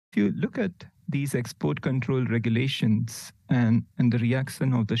If you look at these export control regulations and the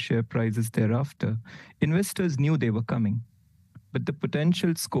reaction of the share prices thereafter, investors knew they were coming. But the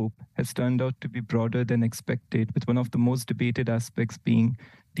potential scope has turned out to be broader than expected, with one of the most debated aspects being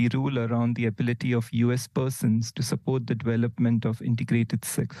the rule around the ability of US persons to support the development of integrated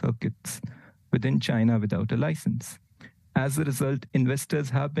circuits within China without a license. As a result, investors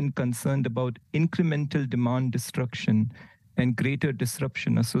have been concerned about incremental demand destruction and greater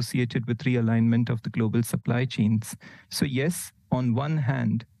disruption associated with realignment of the global supply chains. So yes, on one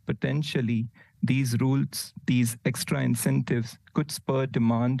hand, potentially these rules, these extra incentives could spur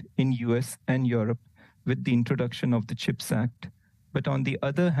demand in US and Europe with the introduction of the CHIPS Act. But on the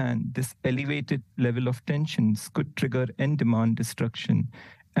other hand, this elevated level of tensions could trigger end demand destruction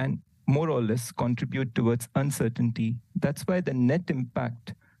and more or less contribute towards uncertainty. That's why the net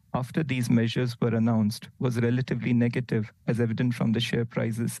impact after these measures were announced was relatively negative, as evident from the share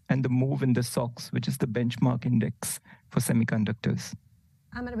prices and the move in the SOX, which is the benchmark index for semiconductors.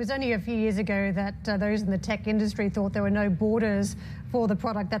 It was only a few years ago that those in the tech industry thought there were no borders for the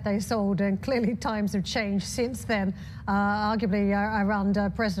product that they sold, and clearly times have changed since then, arguably around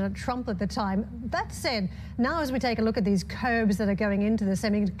President Trump at the time. That said, now as we take a look at these curbs that are going into the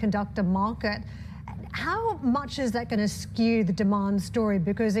semiconductor market, how much is that going to skew the demand story?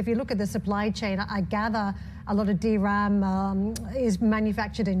 Because if you look at the supply chain, I gather a lot of DRAM is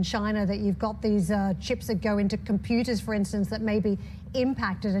manufactured in China, that you've got these chips that go into computers, for instance, that may be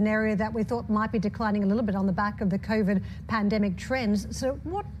impacted, an area that we thought might be declining a little bit on the back of the COVID pandemic trends. So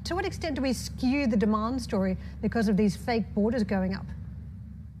to what extent do we skew the demand story because of these fake borders going up?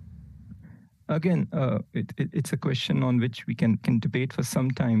 Again, it's a question on which we can debate for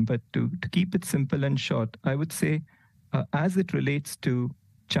some time, but to keep it simple and short, I would say, as it relates to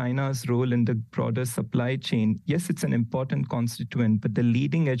China's role in the broader supply chain, yes, it's an important constituent, but the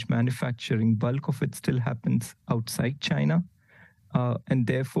leading edge manufacturing, bulk of it still happens outside China. And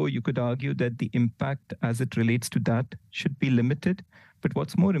therefore, you could argue that the impact as it relates to that should be limited. But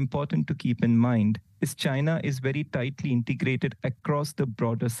what's more important to keep in mind is China is very tightly integrated across the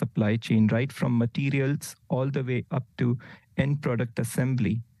broader supply chain, right from materials all the way up to end product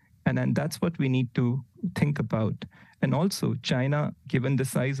assembly. And that's what we need to think about. And also, China, given the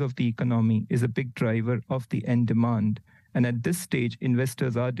size of the economy, is a big driver of the end demand. And at this stage,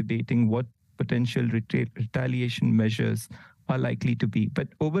 investors are debating what potential retaliation measures are likely to be. But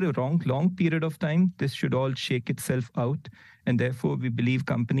over a long period of time, this should all shake itself out. And therefore, we believe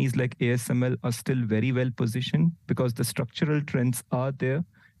companies like ASML are still very well positioned because the structural trends are there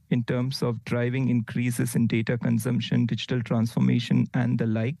in terms of driving increases in data consumption, digital transformation, and the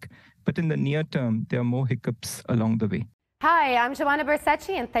like. But in the near term, there are more hiccups along the way. Hi, I'm Joanna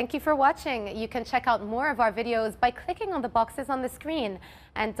Bersecci, and thank you for watching. You can check out more of our videos by clicking on the boxes on the screen.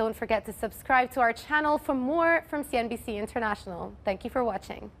 And don't forget to subscribe to our channel for more from CNBC International. Thank you for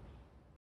watching.